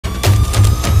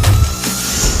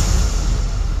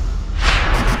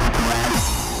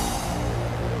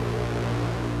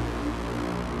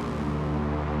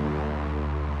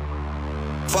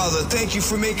Father, thank you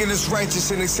for making us righteous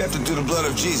and accepted through the blood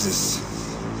of Jesus.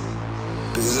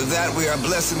 Because of that, we are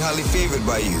blessed and highly favored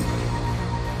by you.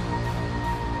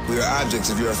 We are objects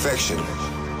of your affection.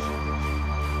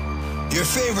 Your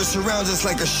favor surrounds us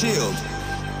like a shield,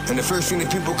 and the first thing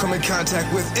that people come in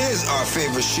contact with is our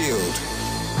favor shield.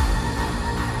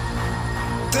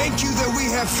 Thank you that we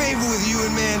have favor with you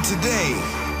and man today.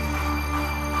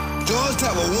 Doors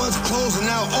that were once closed are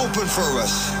now open for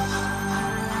us.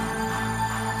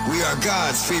 We are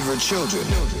God's favored children.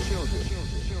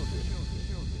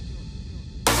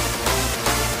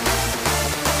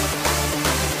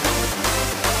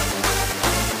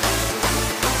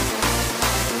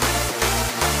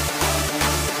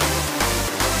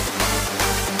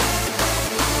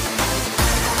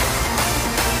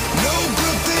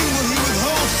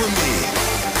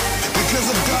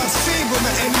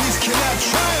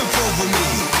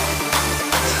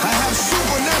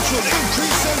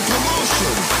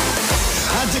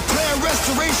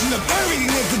 Restoration of everything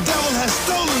that the devil has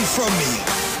stolen from me.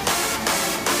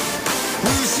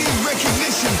 We receive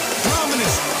recognition,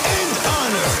 prominence, and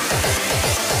honor.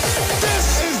 This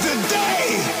is the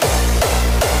day!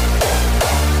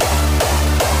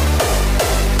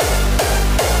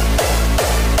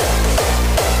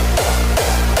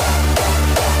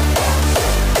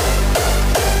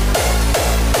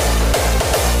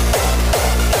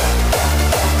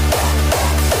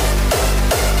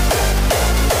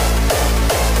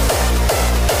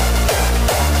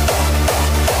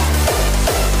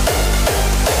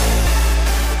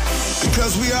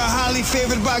 Because we are highly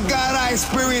favored by God, I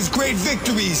experience great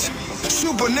victories,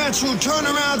 supernatural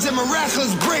turnarounds, and miraculous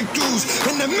breakthroughs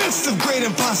in the midst of great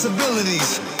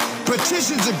impossibilities.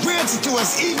 Petitions are granted to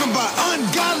us even by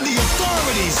ungodly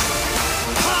authorities.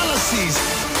 Policies,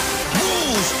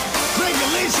 rules,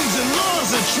 regulations, and laws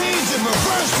are changed and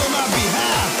reversed on our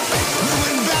behalf. We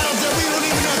win battles that we don't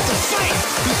even have to fight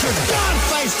because God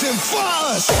fights them for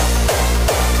us.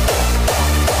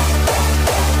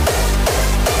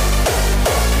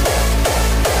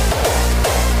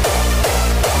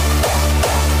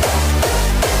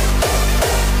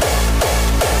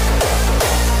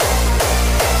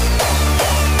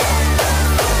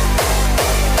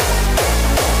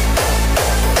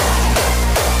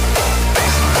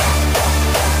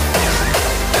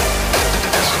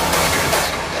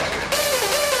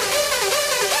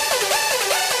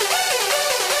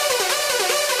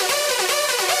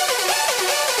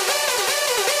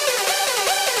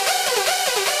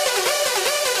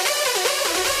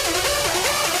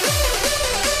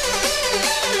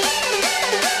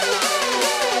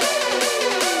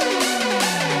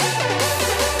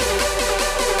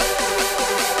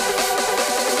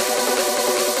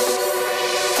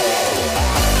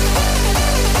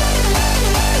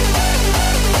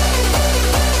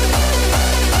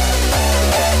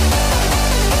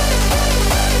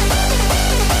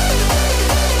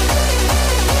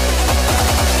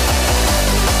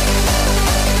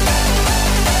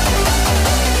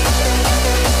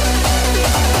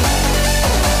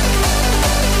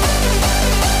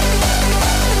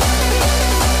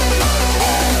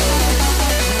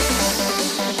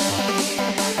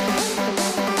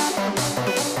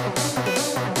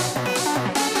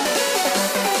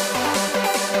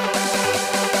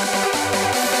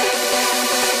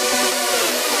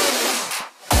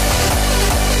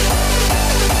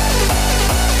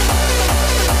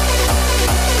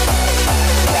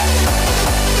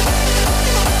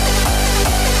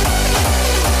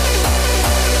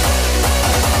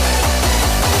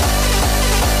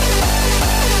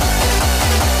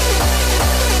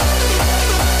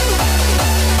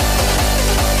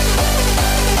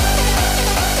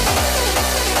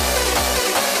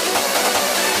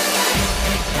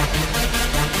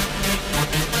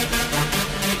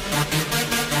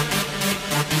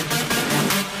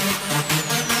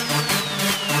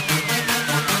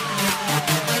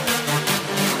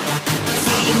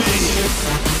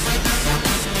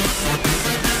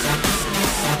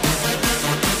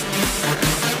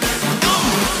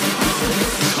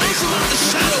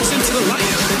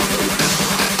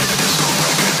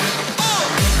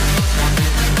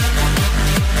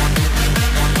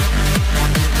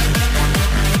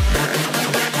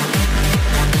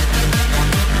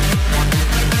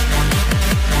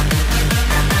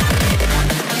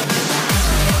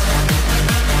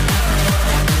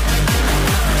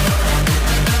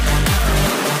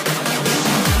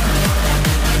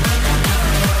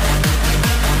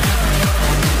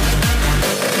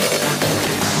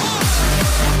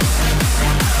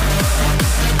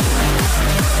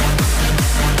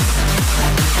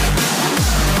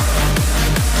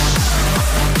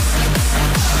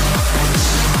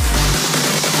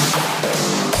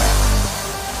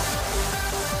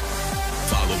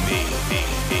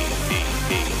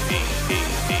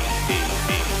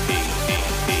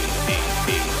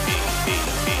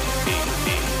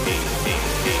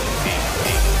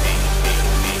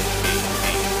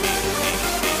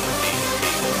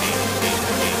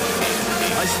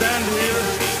 stand here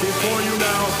before you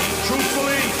now,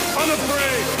 truthfully,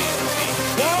 unafraid.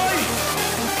 Why?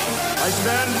 I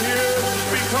stand here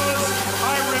because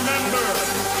I remember.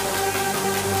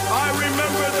 I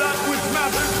remember that which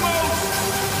matters most.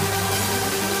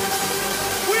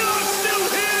 We are still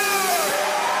here!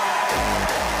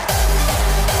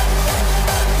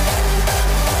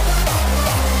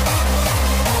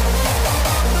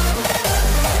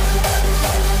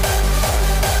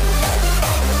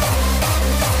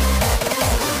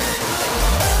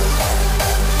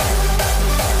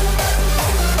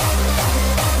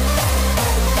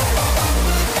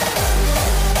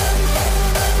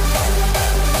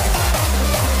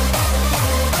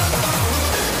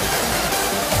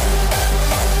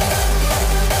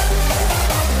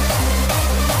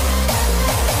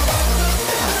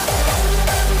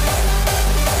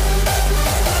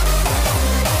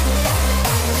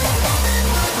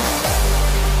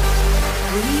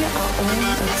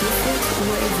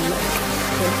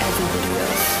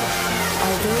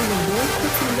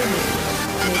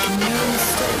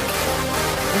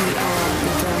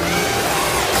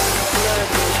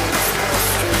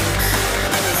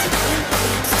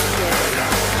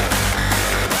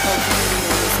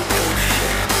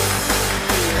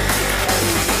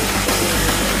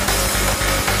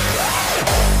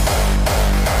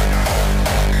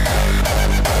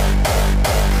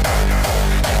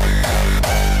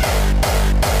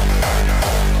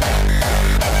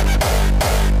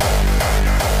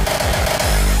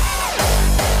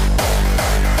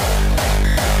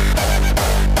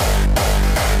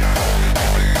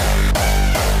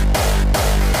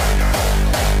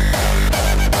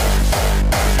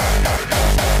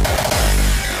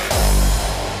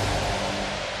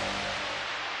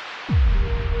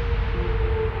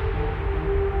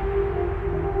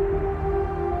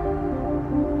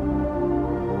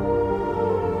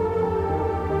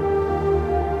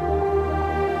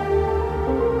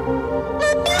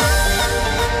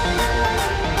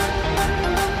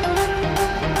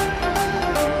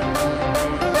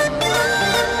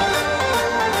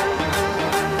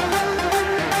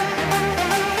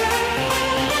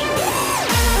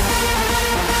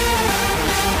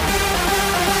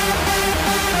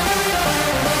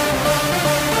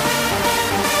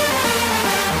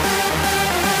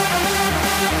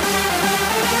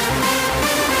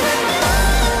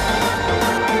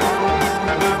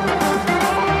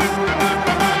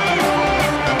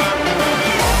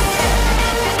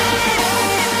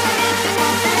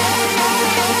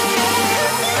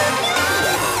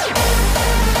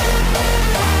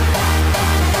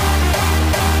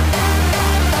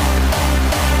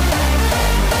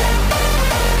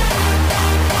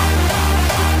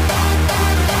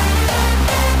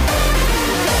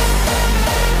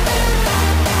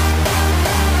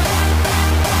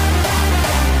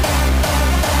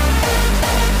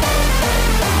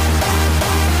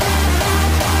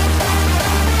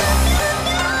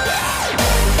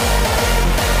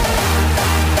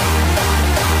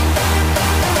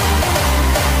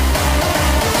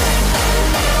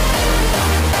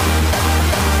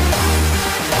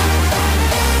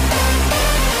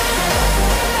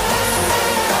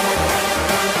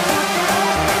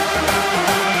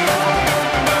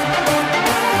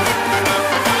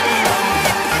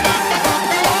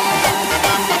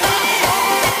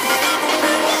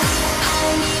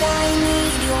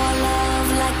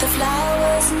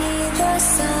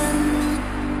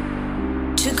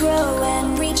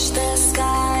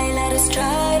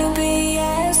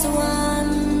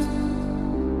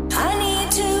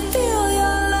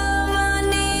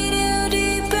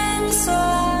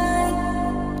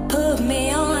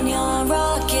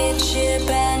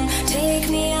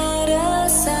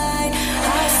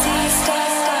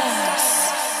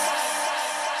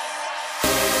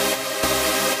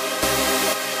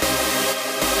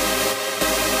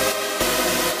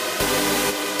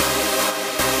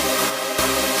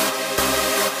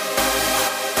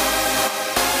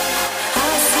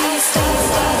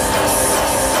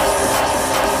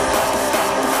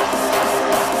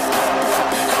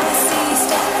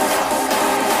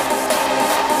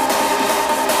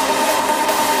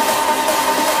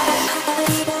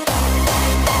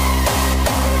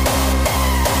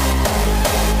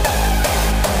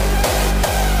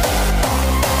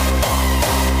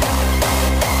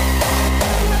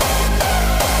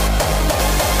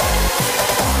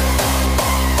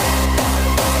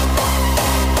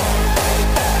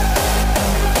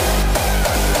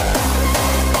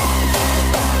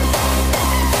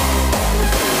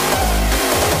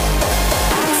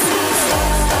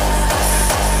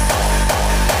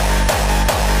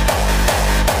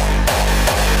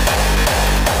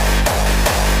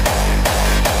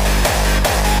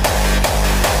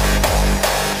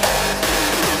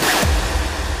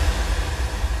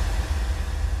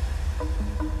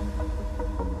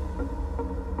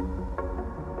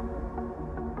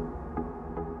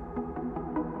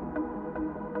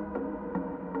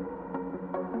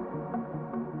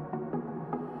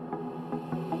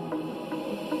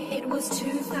 was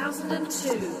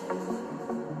 2002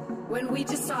 when we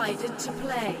decided to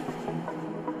play.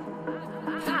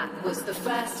 That was the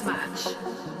first match,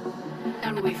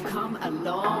 and we've come a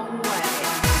long way.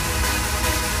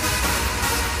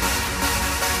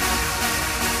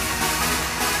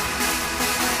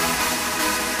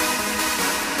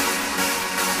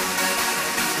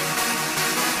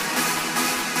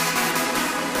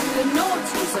 The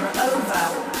noughties are over,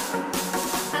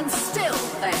 and still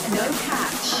there's no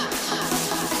catch.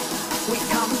 We've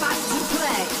come back to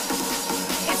play.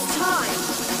 It's time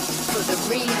for the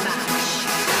rematch.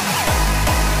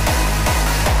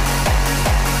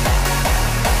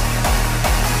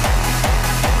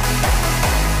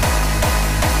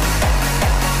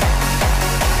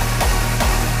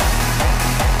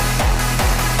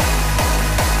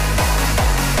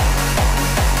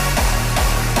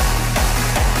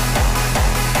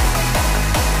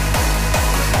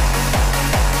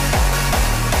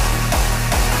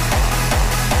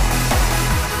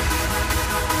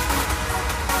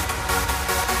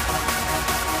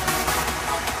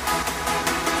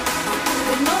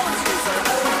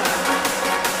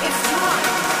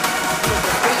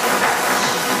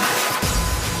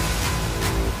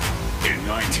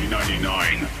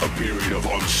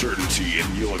 Uncertainty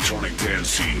in the electronic dance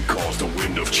scene caused a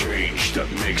wind of change that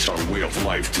makes our way of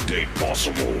life today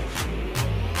possible.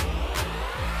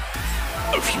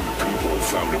 A few people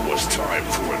found it was time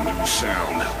for a new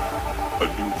sound, a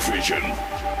new vision,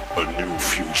 a new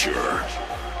future.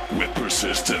 With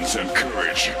persistence and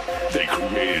courage, they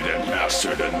created and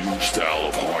mastered a new style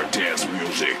of hard dance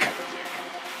music.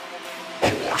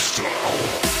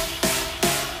 Hardstyle.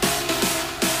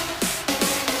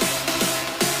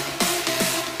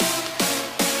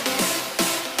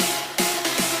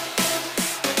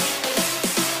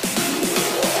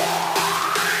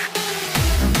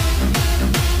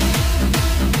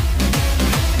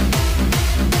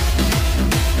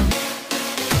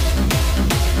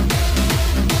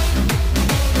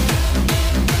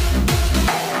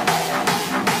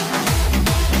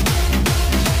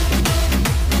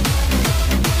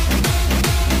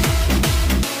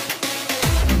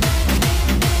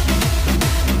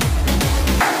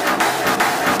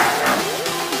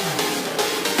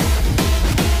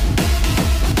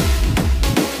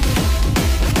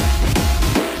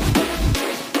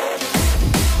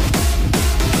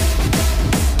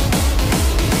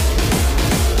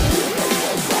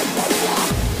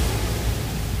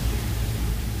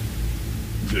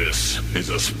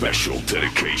 Special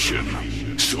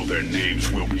dedication, so their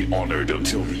names will be honored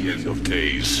until the end of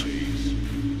days.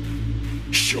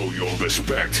 Show your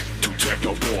respect to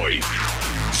Techno Boy,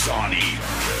 Zani,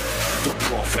 The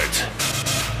Prophet,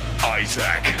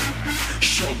 Isaac,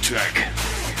 Showtek,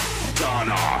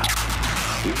 Donna,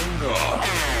 Luna,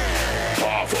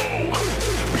 Pavo,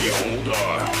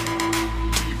 Beholder,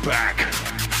 D-Back,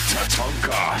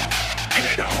 Tatanka,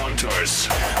 Headhunters,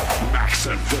 Max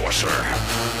Enforcer.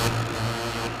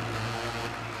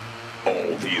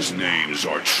 All these names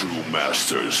are true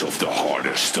masters of the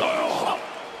hardest style.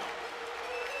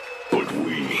 But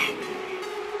we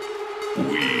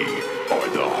are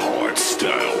the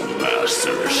hardstyle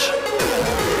masters.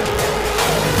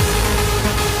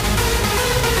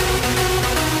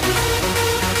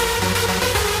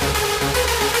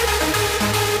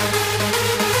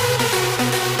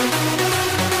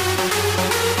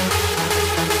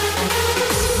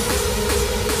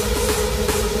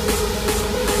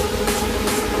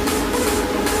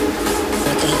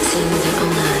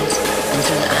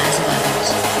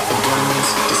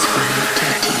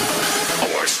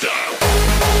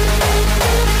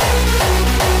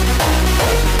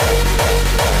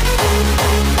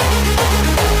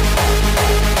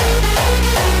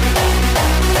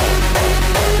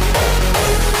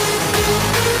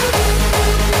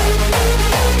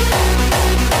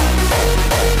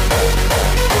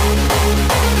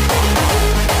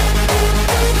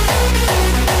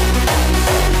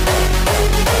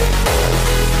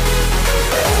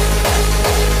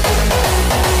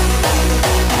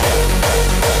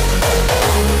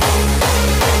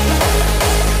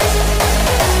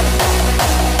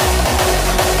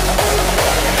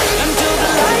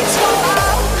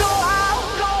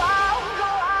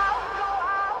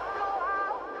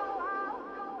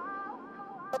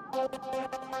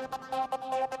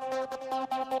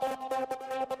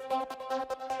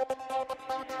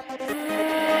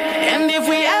 And if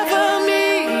we ever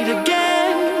meet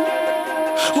again,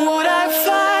 would I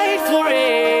fight for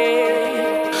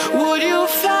it? Would you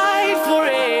fight for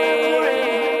it?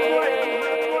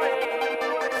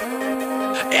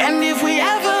 And if we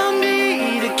ever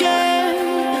meet again,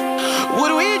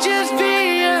 would we just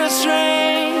be a stranger?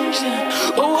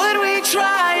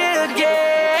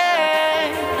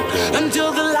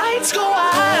 lights go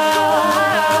out?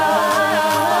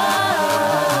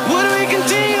 Would we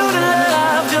continue to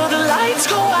love till the lights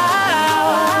go out?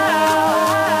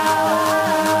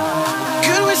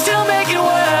 Could we still make it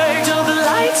work till the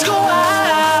lights go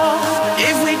out?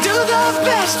 If we do the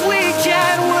best we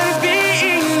can, would it be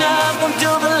enough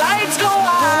until the lights go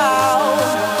out?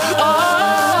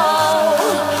 Oh,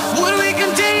 would we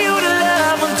continue to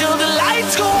love until the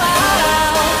lights go out?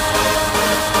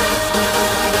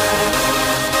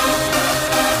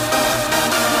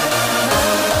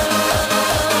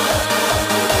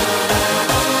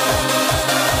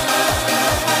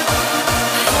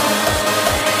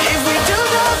 If we do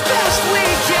the best we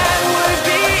can, would it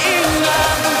be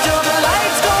enough until the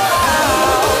lights go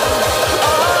out?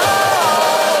 Oh,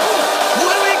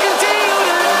 would we continue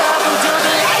to love until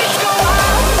the lights go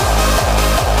out?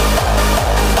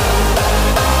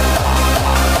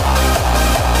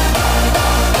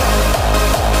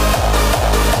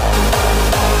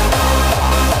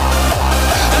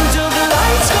 Until the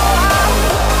lights go out.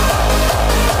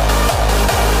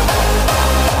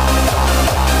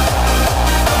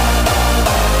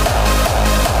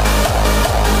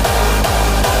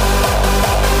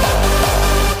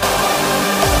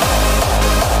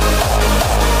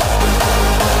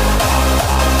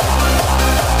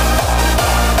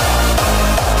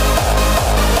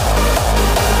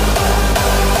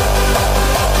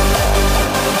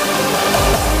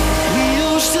 We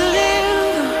used to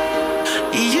live,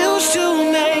 you used to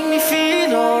make me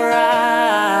feel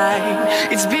alright.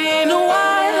 It's been a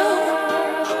while,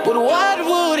 but what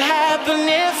would happen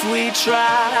if we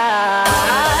tried?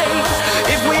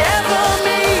 If we ever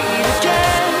meet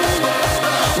again,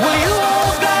 will you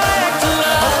hold back to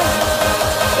love?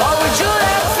 Or would you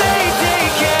let fate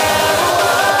take care of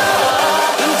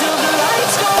us until the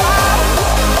lights go out?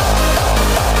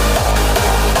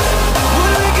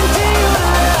 Would we continue to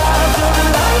love till the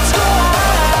lights go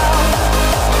out?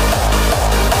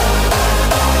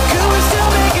 Could we still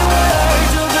make it work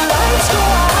till the lights go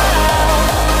out?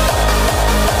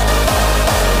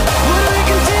 Would we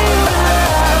continue to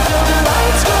love till the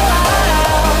lights go out?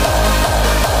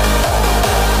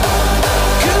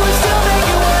 Could we still make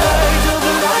it work till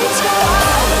the lights go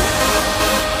out?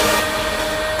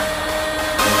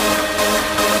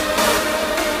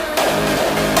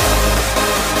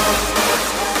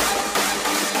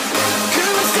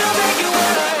 Could we still make it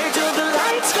work till the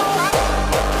lights go out?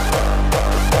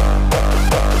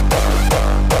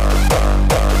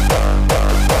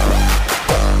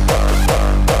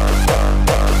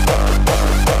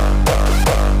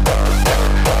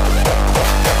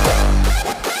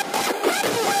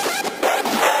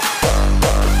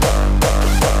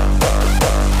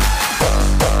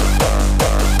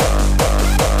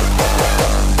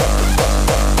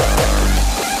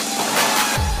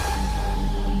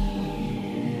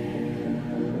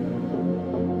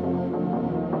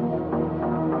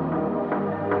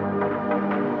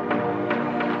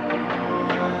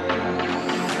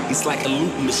 It's like a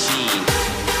loop machine.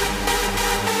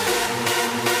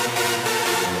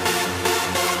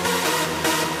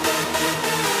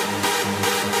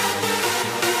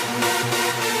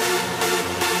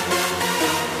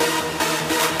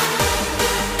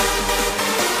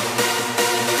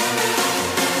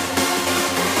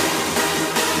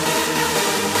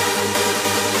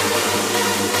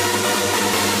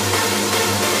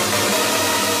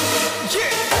 Yeah.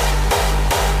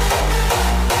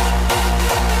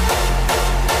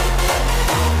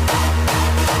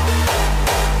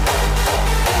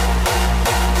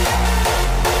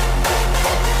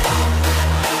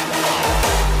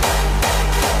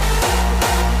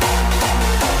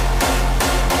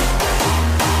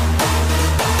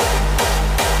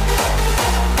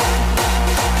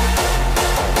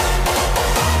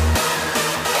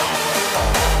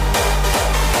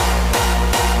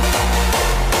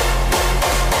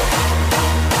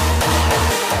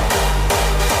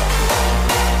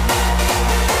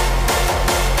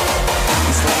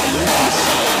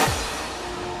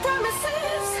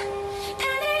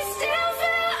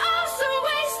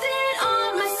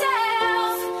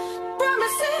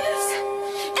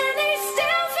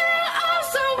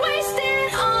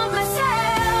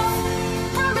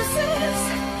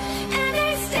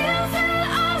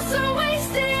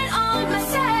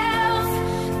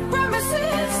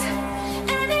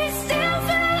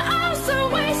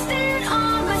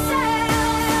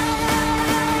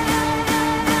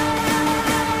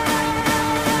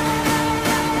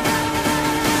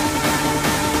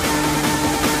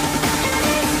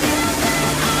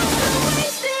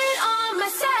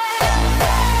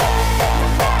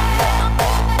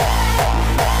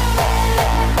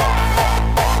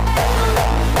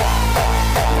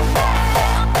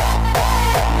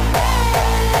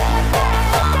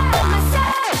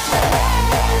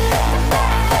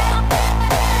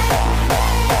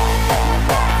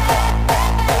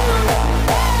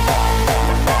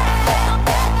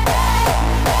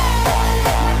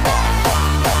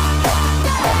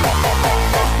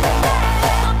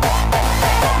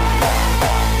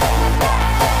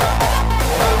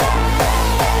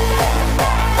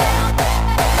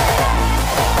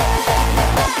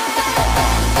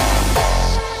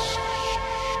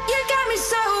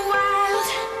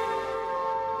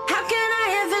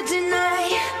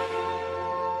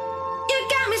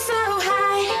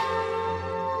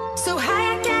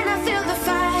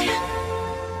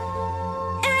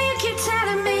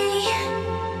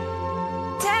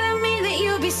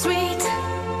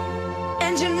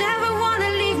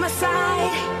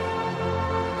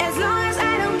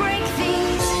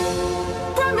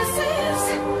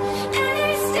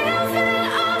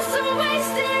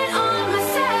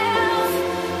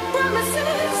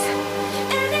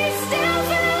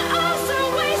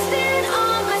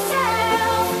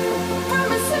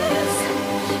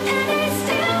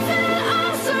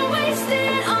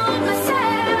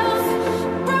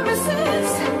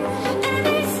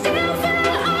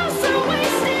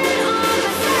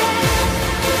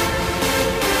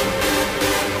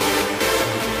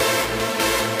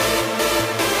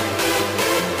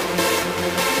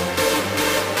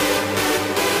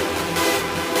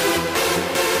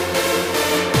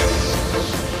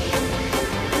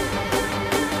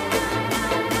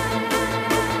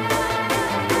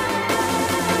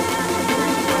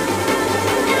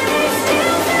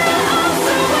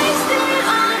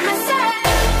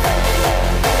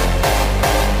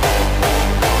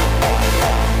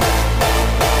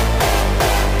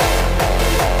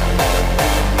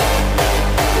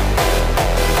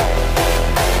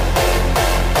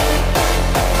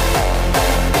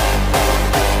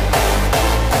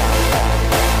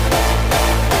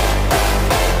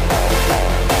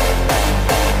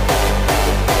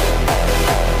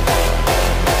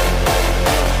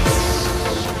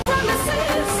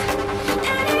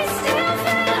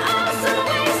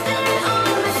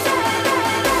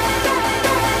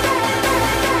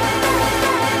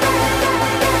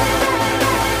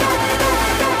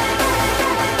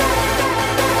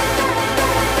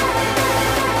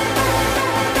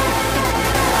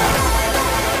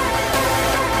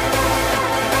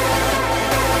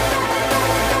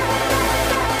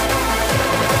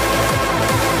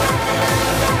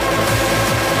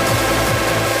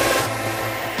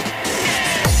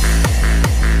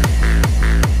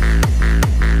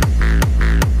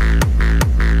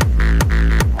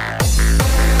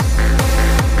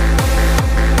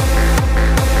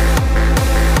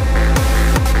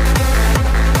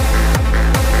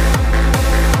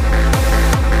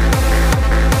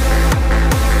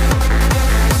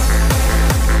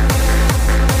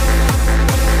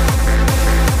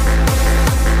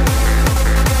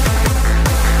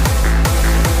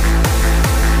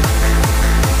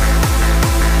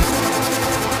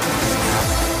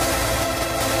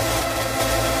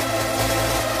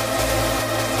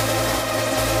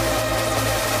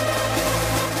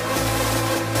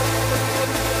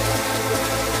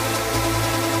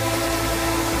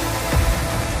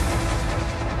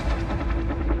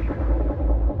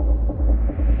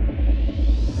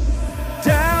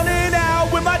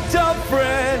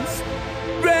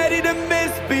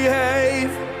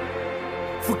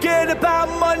 about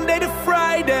Monday to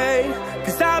Friday,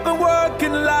 'cause I've been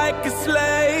working like a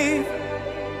slave,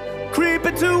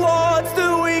 creeping towards the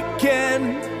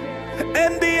weekend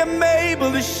and being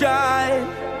able to shine,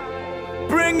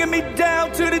 bringing me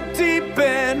down to the deep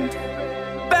end.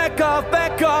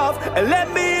 Back off, and let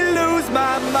me lose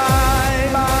my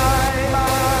mind.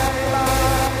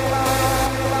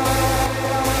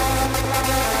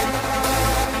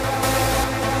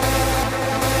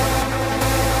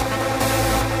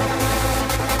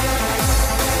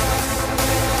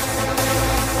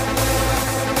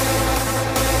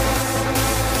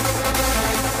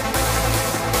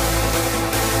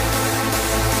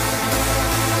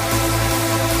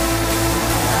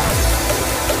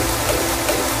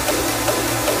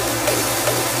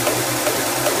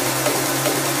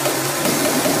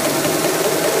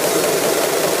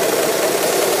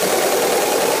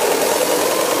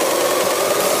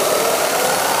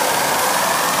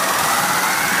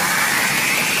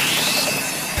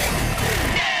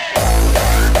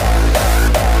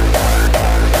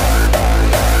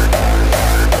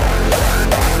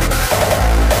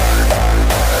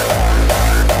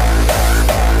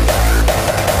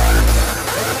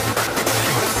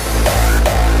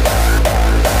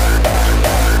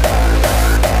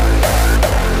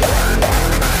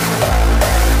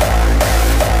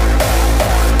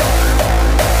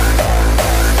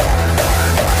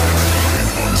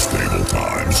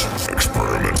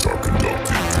 Experiments are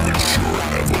conducted to ensure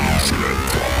evolution and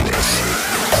progress.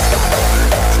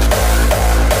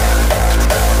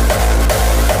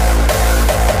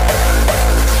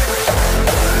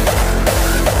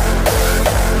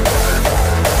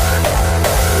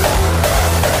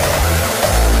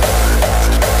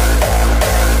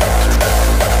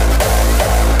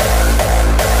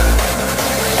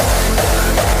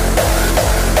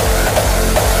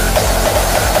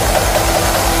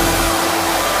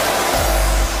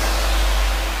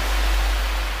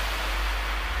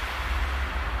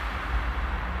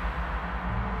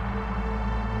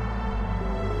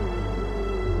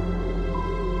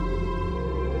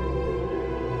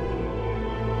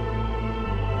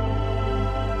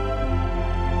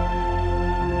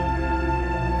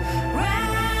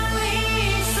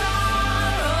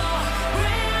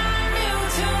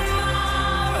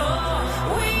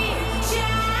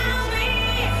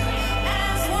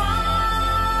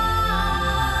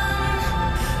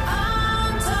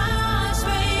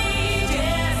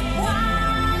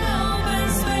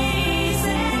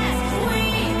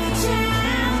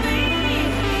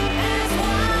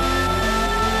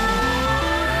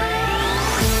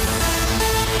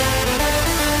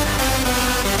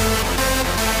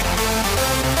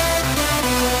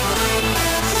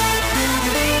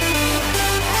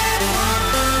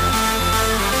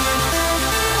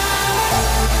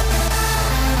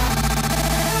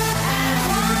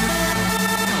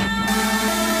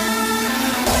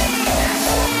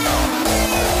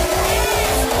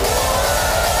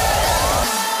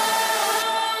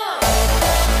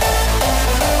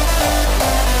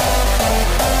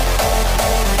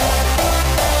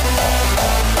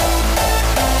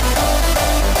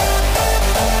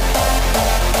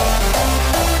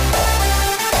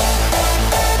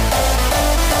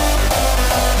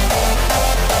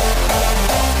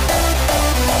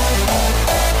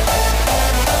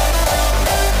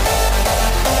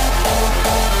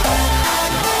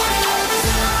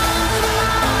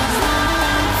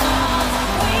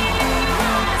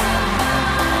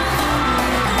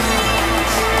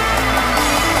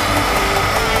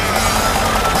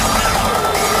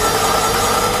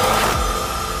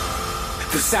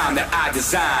 The sound that I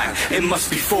design, it must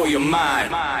be for your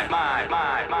mind.